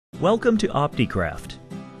Welcome to Opti-Craft,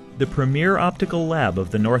 the premier optical lab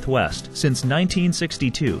of the Northwest since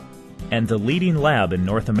 1962 and the leading lab in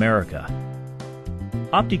North America.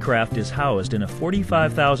 Opti-Craft is housed in a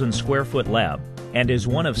 45,000 square foot lab and is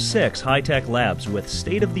one of 6 high-tech labs with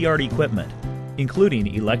state-of-the-art equipment,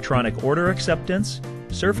 including electronic order acceptance,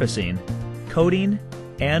 surfacing, coating,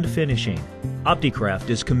 and finishing.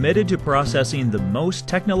 Opti-Craft is committed to processing the most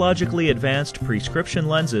technologically advanced prescription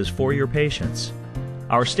lenses for your patients.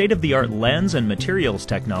 Our state-of-the-art lens and materials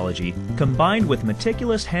technology, combined with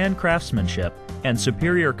meticulous hand craftsmanship and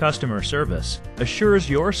superior customer service, assures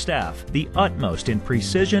your staff the utmost in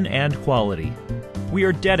precision and quality. We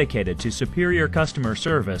are dedicated to superior customer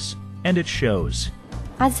service, and it shows.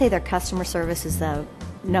 I'd say their customer service is the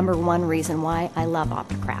 #1 reason why I love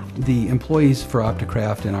Opti-Craft. The employees for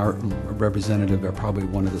Opti-Craft and our representative are probably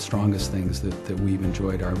one of the strongest things that we've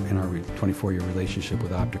enjoyed in our 24-year relationship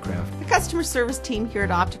with Opti-Craft. The customer service team here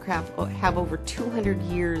at Opti-Craft have over 200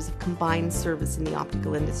 years of combined service in the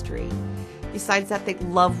optical industry. Besides that, they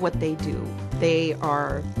love what they do. They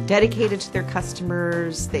are dedicated to their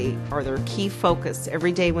customers. They are their key focus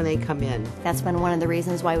every day when they come in. That's been one of the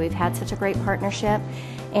reasons why we've had such a great partnership.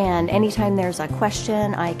 And anytime there's a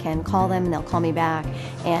question, I can call them and they'll call me back.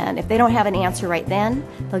 And if they don't have an answer right then,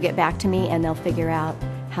 they'll get back to me and they'll figure out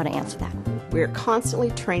how to answer that. We're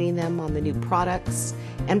constantly training them on the new products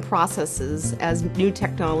and processes as new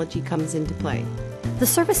technology comes into play. The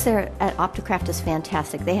service there at Opti-Craft is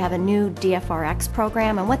fantastic. They have a new DFRX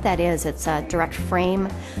program, and what that is, it's a direct frame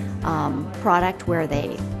product where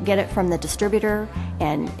they get it from the distributor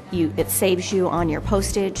and it saves you on your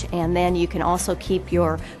postage, and then you can also keep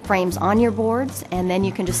your frames on your boards, and then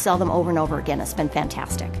you can just sell them over and over again. It's been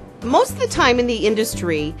fantastic. Most of the time in the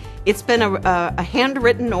industry, it's been a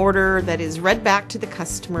handwritten order that is read back to the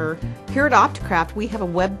customer. Here at Opti-Craft, we have a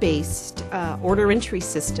web-based order entry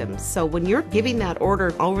system. So when you're giving that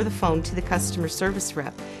order over the phone to the customer service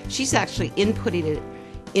rep, she's actually inputting it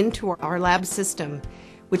into our lab system,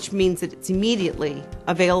 which means that it's immediately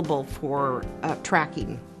available for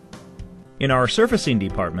tracking. In our surfacing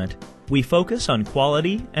department, we focus on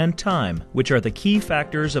quality and time, which are the key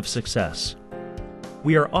factors of success.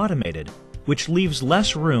 We are automated, which leaves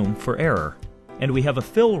less room for error, and we have a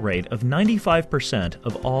fill rate of 95%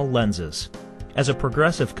 of all lenses. As a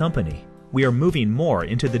progressive company, we are moving more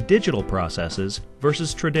into the digital processes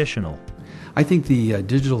versus traditional. I think the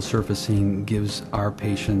digital surfacing gives our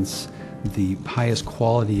patients the highest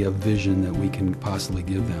quality of vision that we can possibly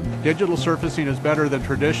give them. Digital surfacing is better than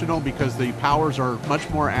traditional because the powers are much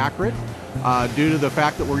more accurate due to the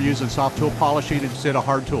fact that we're using soft tool polishing instead of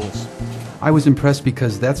hard tools. I was impressed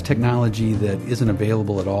because that's technology that isn't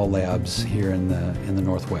available at all labs here in the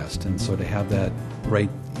Northwest, and so to have that right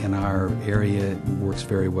in our area works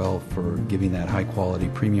very well for giving that high quality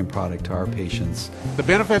premium product to our patients. The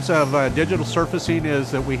benefits of digital surfacing is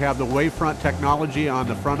that we have the wavefront technology on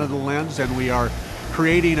the front of the lens, and we are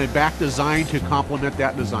creating a back design to complement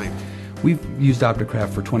that design. We've used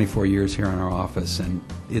Opti-Craft for 24 years here in our office, and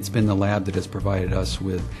it's been the lab that has provided us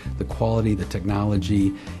with the quality, the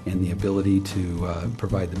technology, and the ability to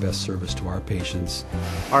provide the best service to our patients.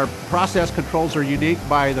 Our process controls are unique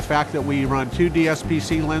by the fact that we run 2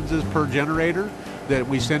 DSPC lenses per generator that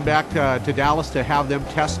we send back to Dallas to have them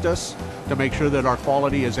test us to make sure that our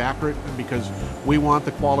quality is accurate, because we want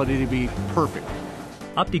the quality to be perfect.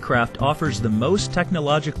 Opti-Craft offers the most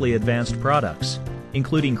technologically advanced products,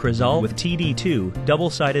 including Crizal with TD2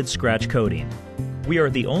 double-sided scratch coating. We are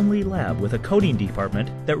the only lab with a coating department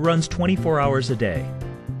that runs 24 hours a day.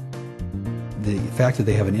 The fact that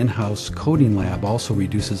they have an in-house coating lab also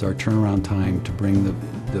reduces our turnaround time to bring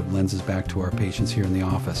the lenses back to our patients here in the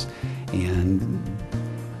office. And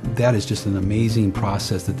that is just an amazing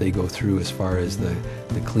process that they go through as far as the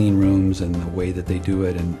clean rooms and the way that they do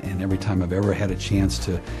it. And every time I've ever had a chance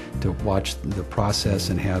to watch the process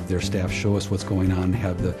and have their staff show us what's going on,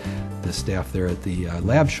 have the staff there at the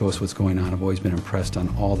lab show us what's going on, I've always been impressed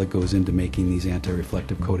on all that goes into making these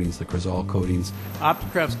anti-reflective coatings, the Crizal coatings.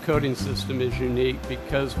 Opti-Craft's coating system is unique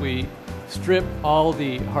because we strip all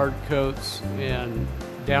the hard coats and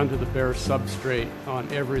down to the bare substrate on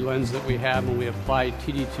every lens that we have, and we apply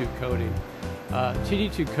TD2 coating.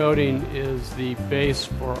 TD2 coating is the base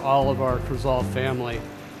for all of our Crizal family,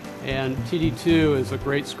 and TD2 is a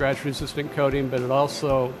great scratch-resistant coating, but it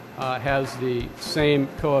also has the same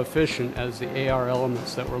coefficient as the AR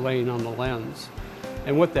elements that we're laying on the lens.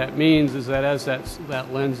 And what that means is that as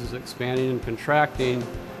that lens is expanding and contracting,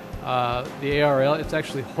 the ARL, it's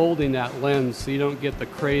actually holding that lens so you don't get the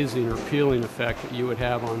crazing or peeling effect that you would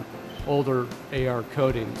have on older AR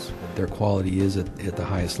coatings. Their quality is at the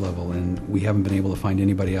highest level, and we haven't been able to find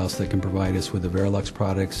anybody else that can provide us with the Verilux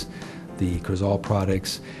products, the Crizal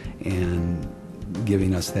products, and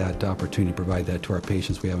giving us that opportunity to provide that to our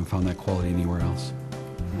patients. We haven't found that quality anywhere else.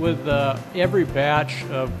 With every batch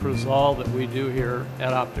of Crizal that we do here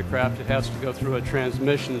at Opti-Craft, it has to go through a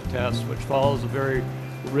transmission test, which follows a very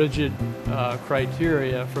rigid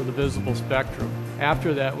criteria for the visible spectrum.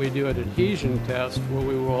 After that, we do an adhesion test where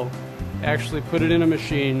we will actually put it in a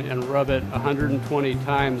machine and rub it 120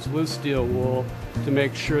 times with steel wool to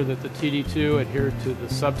make sure that the TD2 adhere to the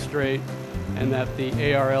substrate and that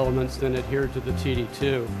the AR elements then adhere to the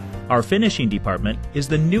TD2. Our finishing department is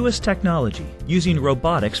the newest technology using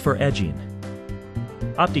robotics for edging.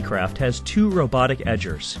 Opti-Craft has 2 robotic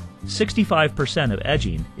edgers. 65% of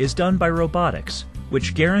edging is done by robotics,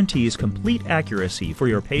 which guarantees complete accuracy for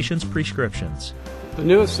your patient's prescriptions. The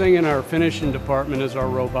newest thing in our finishing department is our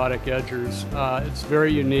robotic edgers. It's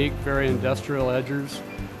very unique, very industrial edgers.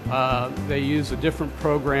 They use a different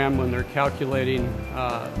program when they're calculating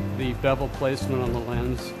the bevel placement on the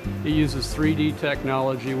lens. It uses 3D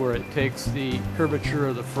technology where it takes the curvature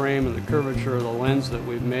of the frame and the curvature of the lens that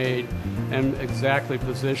we've made and exactly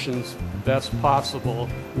positions best possible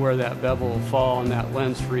where that bevel will fall on that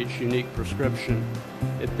lens for each unique prescription.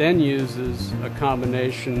 It then uses a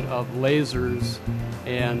combination of lasers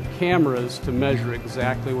and cameras to measure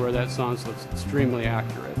exactly where that's on, so it's extremely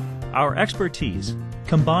accurate. Our expertise,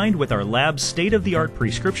 combined with our lab's state-of-the-art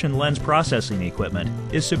prescription lens processing equipment,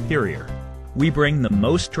 is superior. We bring the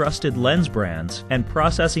most trusted lens brands and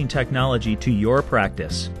processing technology to your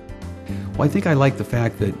practice. Well, I think I like the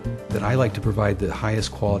fact that I like to provide the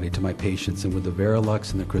highest quality to my patients, and with the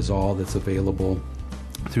Verilux and the Crizal that's available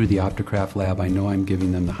through the Opti-Craft lab, I know I'm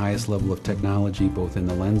giving them the highest level of technology both in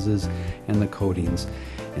the lenses and the coatings,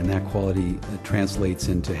 and that quality translates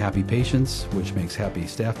into happy patients, which makes happy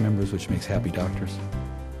staff members, which makes happy doctors.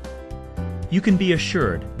 You can be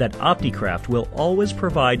assured that Opti-Craft will always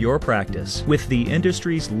provide your practice with the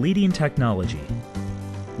industry's leading technology.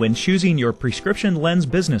 When choosing your prescription lens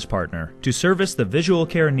business partner to service the visual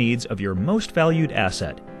care needs of your most valued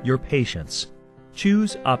asset, your patients,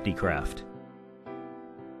 choose Opti-Craft.